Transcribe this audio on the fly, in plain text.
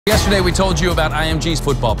Yesterday, we told you about IMG's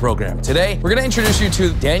football program. Today, we're going to introduce you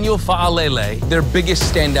to Daniel Faalele, their biggest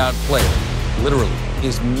standout player. Literally,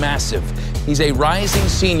 he's massive. He's a rising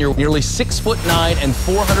senior, nearly 6'9" and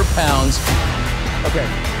 400 pounds. Okay,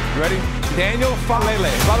 you ready? Daniel Faalele.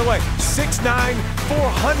 By the way, 6'9",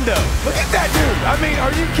 400. Look at that dude. I mean,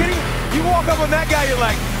 are you kidding? You walk up on that guy, you're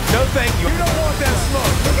like, no thank you. You don't want that smoke.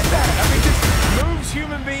 Look at that. I mean, just moves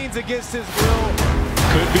human beings against his will.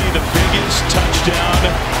 Could be the biggest touchdown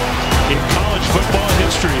in college football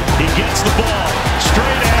history. He gets the ball.